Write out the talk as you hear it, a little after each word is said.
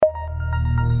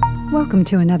Welcome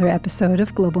to another episode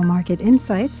of Global Market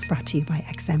Insights, brought to you by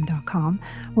XM.com,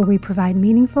 where we provide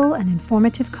meaningful and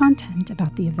informative content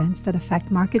about the events that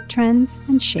affect market trends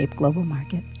and shape global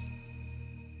markets.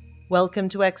 Welcome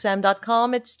to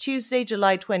XM.com. It's Tuesday,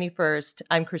 July 21st.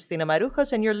 I'm Christina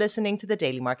Marujos, and you're listening to the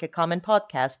Daily Market Comment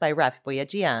podcast by Rafi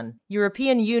Boyajian.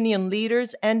 European Union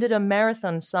leaders ended a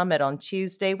marathon summit on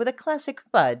Tuesday with a classic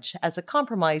fudge as a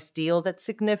compromise deal that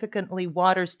significantly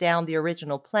waters down the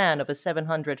original plan of a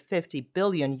 €750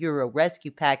 billion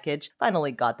rescue package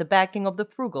finally got the backing of the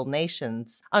frugal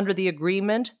nations. Under the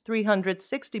agreement,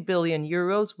 €360 billion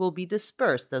will be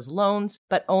dispersed as loans,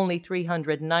 but only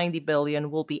 €390 billion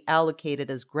will be allocated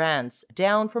as grants,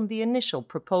 down from the initial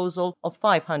proposal of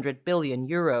 €500 billion.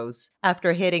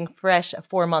 After hitting fresh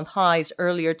 4-month highs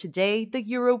earlier today, the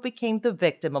euro became the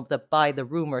victim of the buy the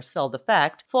rumor, sell the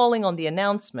fact, falling on the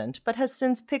announcement, but has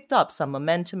since picked up some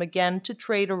momentum again to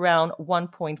trade around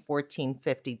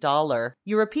 $1.1450.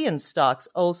 European stocks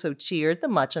also cheered the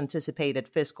much-anticipated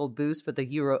fiscal boost for the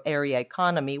euro area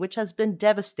economy, which has been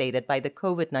devastated by the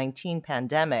COVID-19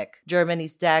 pandemic.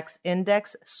 Germany's DAX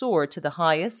index soared to the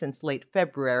highest since late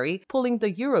February, pulling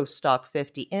the Euro Stock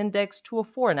 50 index to a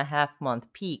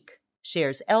 4.5-month peak.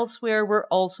 Shares elsewhere were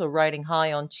also riding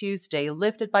high on Tuesday,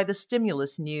 lifted by the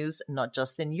stimulus news, not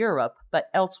just in Europe, but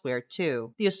elsewhere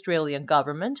too. The Australian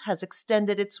government has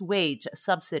extended its wage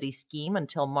subsidy scheme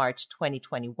until March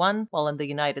 2021, while in the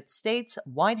United States,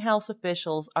 White House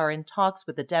officials are in talks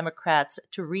with the Democrats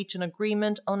to reach an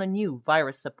agreement on a new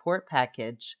virus support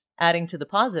package. Adding to the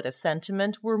positive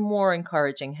sentiment were more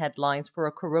encouraging headlines for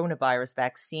a coronavirus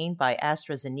vaccine by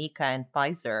AstraZeneca and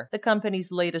Pfizer. The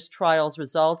company's latest trials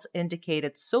results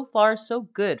indicated so far so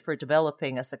good for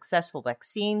developing a successful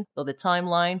vaccine, though the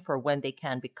timeline for when they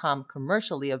can become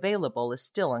commercially available is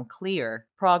still unclear.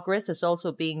 Progress is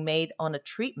also being made on a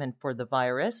treatment for the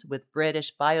virus, with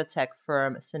British biotech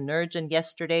firm Synergen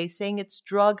yesterday saying its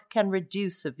drug can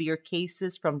reduce severe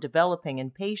cases from developing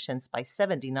in patients by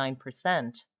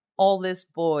 79%. All this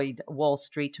buoyed Wall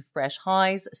Street to fresh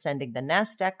highs, sending the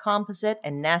Nasdaq Composite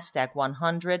and Nasdaq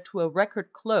 100 to a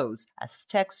record close as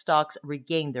tech stocks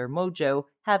regained their mojo,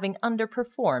 having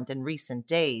underperformed in recent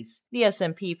days. The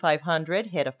S&P 500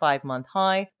 hit a 5-month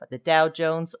high, but the Dow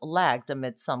Jones lagged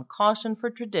amid some caution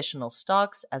for traditional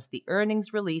stocks as the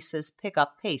earnings releases pick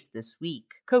up pace this week.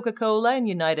 Coca-Cola and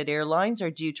United Airlines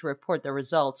are due to report their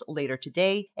results later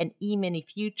today, and E-mini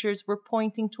futures were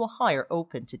pointing to a higher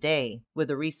open today. With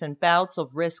the recent bouts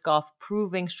of risk-off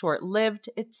proving short-lived,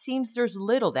 it seems there's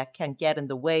little that can get in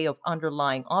the way of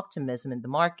underlying optimism in the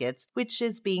markets, which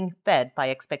is being fed by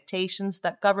expectations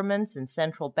that governments and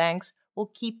central banks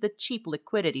will keep the cheap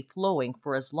liquidity flowing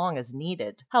for as long as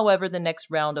needed. However, the next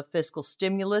round of fiscal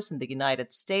stimulus in the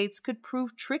United States could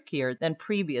prove trickier than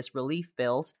previous relief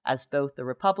bills, as both the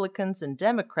Republicans and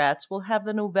Democrats will have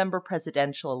the November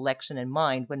presidential election in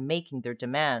mind when making their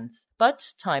demands.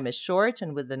 But time is short,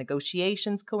 and with the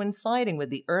negotiations coinciding with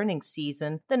the earnings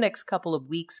season, the next couple of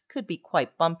weeks could be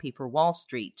quite bumpy for Wall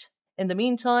Street. In the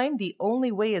meantime, the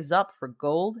only way is up for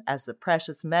gold, as the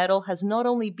precious metal has not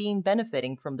only been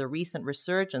benefiting from the recent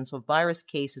resurgence of virus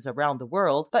cases around the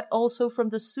world, but also from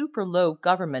the super low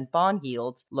government bond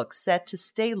yields look set to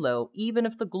stay low even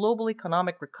if the global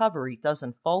economic recovery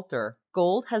doesn't falter.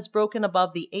 Gold has broken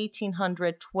above the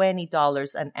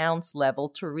 $1,820 an ounce level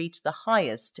to reach the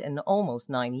highest in almost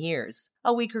 9 years.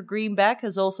 A weaker greenback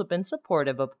has also been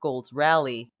supportive of gold's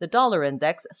rally. The dollar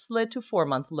index slid to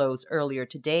 4-month lows earlier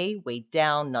today, weighed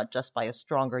down not just by a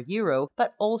stronger euro,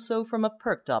 but also from a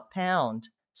perked-up pound.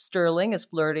 Sterling is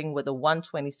flirting with a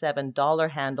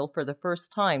 $127 handle for the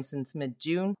first time since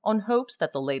mid-June on hopes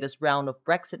that the latest round of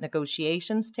Brexit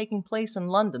negotiations taking place in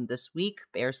London this week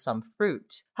bears some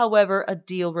fruit. However, a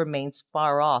deal remains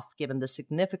far off given the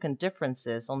significant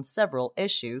differences on several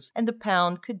issues, and the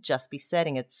pound could just be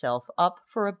setting itself up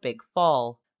for a big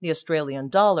fall. The Australian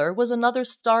dollar was another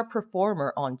star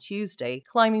performer on Tuesday,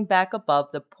 climbing back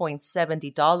above the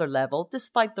 $0.70 level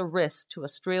despite the risk to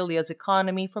Australia's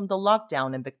economy from the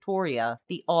lockdown in Victoria.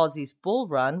 The Aussie's bull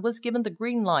run was given the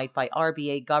green light by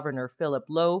RBA Governor Philip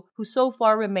Lowe, who so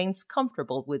far remains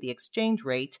comfortable with the exchange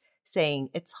rate, saying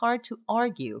it's hard to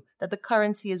argue that the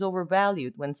currency is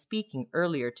overvalued when speaking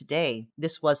earlier today.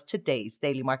 This was today's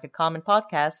Daily Market Comment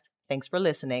podcast. Thanks for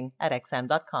listening at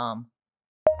XM.com.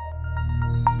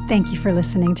 Thank you for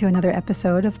listening to another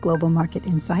episode of Global Market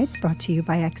Insights, brought to you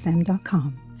by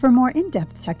XM.com. For more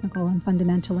in-depth technical and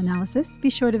fundamental analysis, be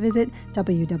sure to visit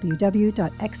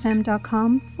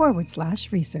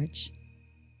www.xm.com/research.